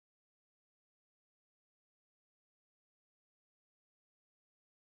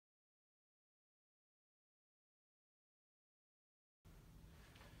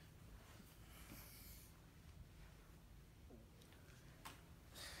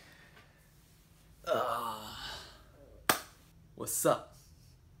What's up?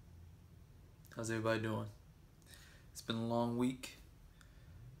 How's everybody doing? It's been a long week.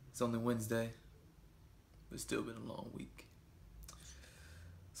 It's only Wednesday, but it's still been a long week.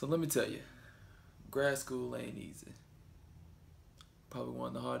 So let me tell you, grad school ain't easy. Probably one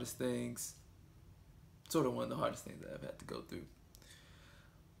of the hardest things, sort of one of the hardest things that I've had to go through.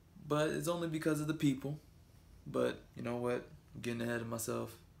 But it's only because of the people. But you know what? I'm getting ahead of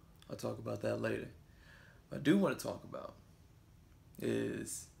myself. I'll talk about that later. What I do want to talk about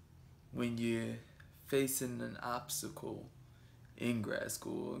is when you're facing an obstacle in grad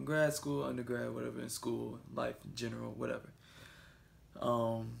school, undergrad, whatever, in school, life in general, whatever.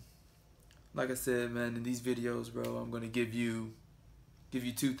 Like I said, man, in these videos, bro, I'm gonna give you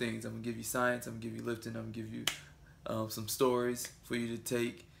two things. I'm gonna give you science, I'm gonna give you lifting, I'm gonna give you some stories for you to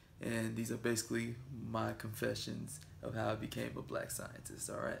take, and these are basically my confessions of how I became a black scientist.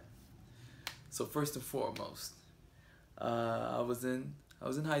 All right. So first and foremost, I was in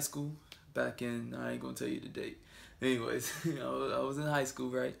high school back in, I ain't gonna tell you the date. Anyways, I was in high school,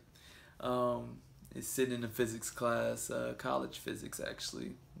 right? It's sitting in a physics class, college physics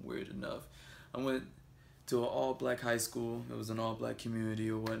actually, weird enough. I went to an all-black high school. It was an all-black community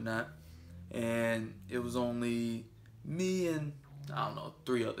or whatnot, and it was only me and I don't know,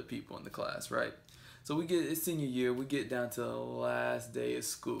 3 other people in the class, right? So it's senior year, we get down to the last day of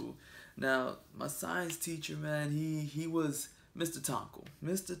school. Now, my science teacher, man, he was Mr. Tonkel.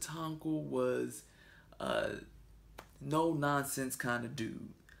 Mr. Tonkel was no nonsense kind of dude,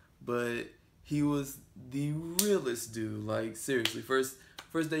 but he was the realest dude. Like seriously, first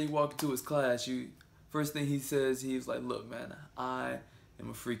day you walk into his class, first thing he says, he was like, "Look, man, I am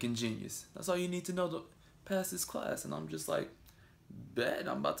a freaking genius. That's all you need to know to pass this class." And I'm just like, bet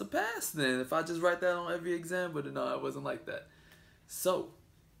I'm about to pass then if I just write that on every exam. But no, it wasn't like that. So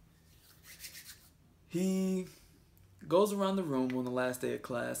he goes around the room on the last day of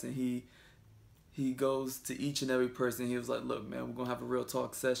class, and he goes to each and every person. He was like, "Look, man, we're gonna have a real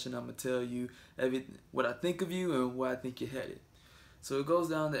talk session. I'm gonna tell you what I think of you and where I think you're headed." So it goes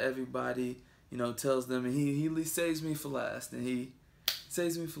down to everybody, tells them, and he saves me for last, and he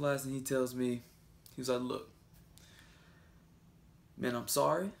tells me, he was like, "Look, man, I'm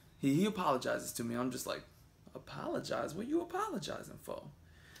sorry." He apologizes to me. I'm just like, "Apologize? What are you apologizing for?"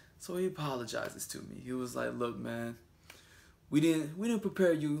 So he apologizes to me. He was like, "Look, man, we didn't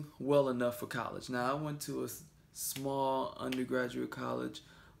prepare you well enough for college." Now, I went to a small undergraduate college,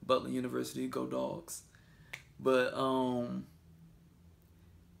 Butler University, go Dogs. But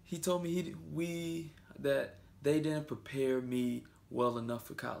he told me that they didn't prepare me well enough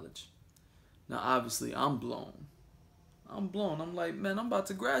for college. Now, obviously, I'm blown. I'm like, man, I'm about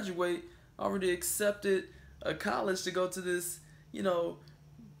to graduate. I already accepted a college to go to this,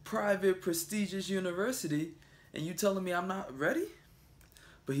 private, prestigious university, and you telling me I'm not ready?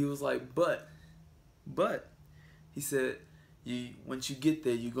 But he was like, but, he said, once you get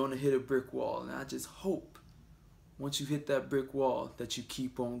there, you're going to hit a brick wall. And I just hope, once you hit that brick wall, that you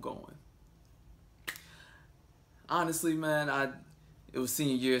keep on going. Honestly, man, it was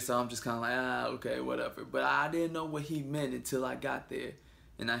senior year, so I'm just kind of like, okay, whatever. But I didn't know what he meant until I got there,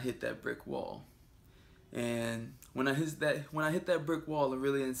 and I hit that brick wall. And when I hit that brick wall, it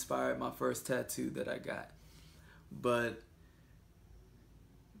really inspired my first tattoo that I got. But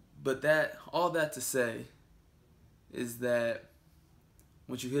all that to say is that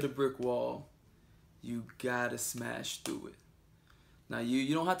once you hit a brick wall, you gotta smash through it. Now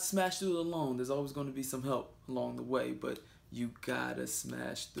you don't have to smash through it alone. There's always going to be some help along the way, but you gotta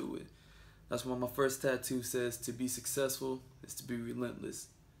smash through it. That's why my first tattoo says to be successful is to be relentless.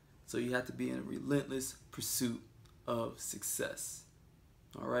 So you have to be in a relentless pursuit of success.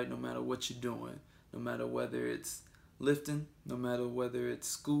 All right, no matter what you're doing, no matter whether it's lifting, no matter whether it's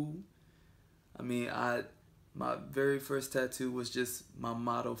school. I mean, my very first tattoo was just my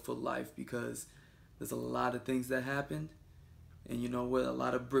motto for life, because there's a lot of things that happened, and you know what? A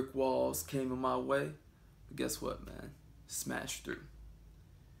lot of brick walls came in my way, but guess what, man? Smash through.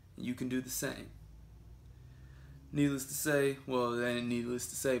 And you can do the same. Needless to say, well, it ain't needless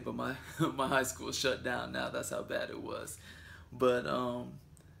to say, but my high school shut down now. That's how bad it was. But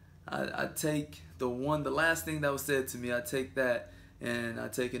I take the last thing that was said to me, I take that and I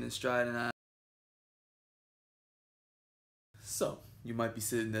take it in stride, and So you might be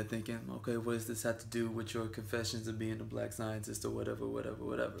sitting there thinking, okay, what does this have to do with your confessions of being a black scientist or whatever,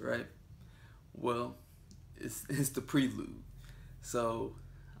 right? Well, it's the prelude. So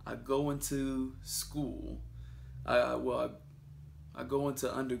I go into school. I go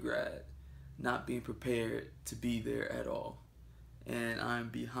into undergrad not being prepared to be there at all. And I'm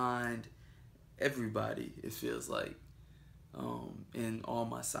behind everybody, it feels like. in all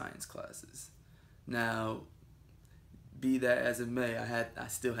my science classes. Now, be that as it may, I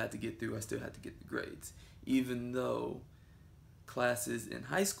still had to get through. I still had to get the grades, even though classes in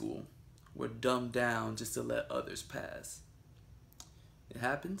high school were dumbed down just to let others pass. It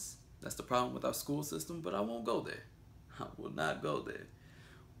happens. That's the problem with our school system, but I won't go there. I will not go there.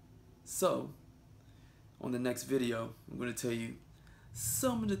 So, on the next video, I'm going to tell you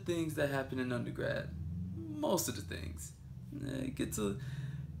some of the things that happen in undergrad. Most of the things. Get to,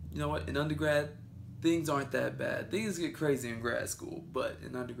 you know what, in undergrad, things aren't that bad. Things get crazy in grad school, but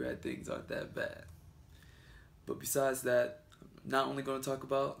in undergrad, things aren't that bad. But besides that, I'm not only going to talk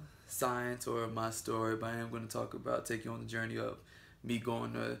about science or my story, but I am going to talk about, take you on the journey of me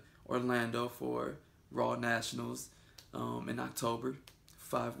going to Orlando for Raw Nationals in October,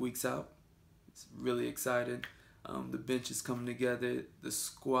 5 weeks out. It's really exciting. The bench is coming together. The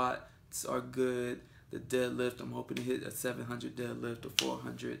squats are good. The deadlift, I'm hoping to hit a 700 deadlift, a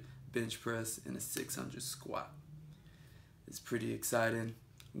 400 bench press, and a 600 squat. It's pretty exciting.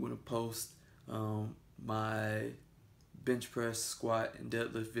 I'm going to post my bench press, squat, and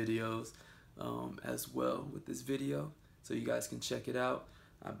deadlift videos as well with this video, so you guys can check it out.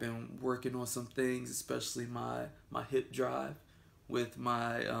 I've been working on some things, especially my hip drive with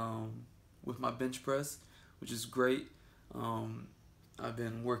my bench press, which is great. I've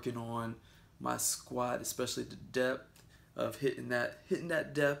been working on my squat, especially the depth of hitting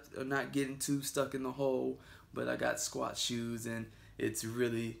that depth, of not getting too stuck in the hole. But I got squat shoes, and it's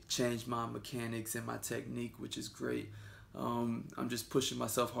really changed my mechanics and my technique, which is great. I'm just pushing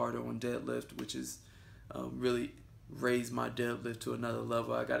myself harder on deadlift, which is really raised my deadlift to another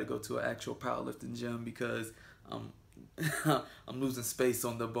level. I got to go to an actual powerlifting gym because I'm losing space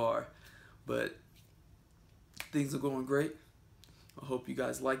on the bar. But things are going great. I hope you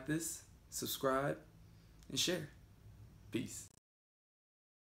guys like this. Subscribe and share. Peace.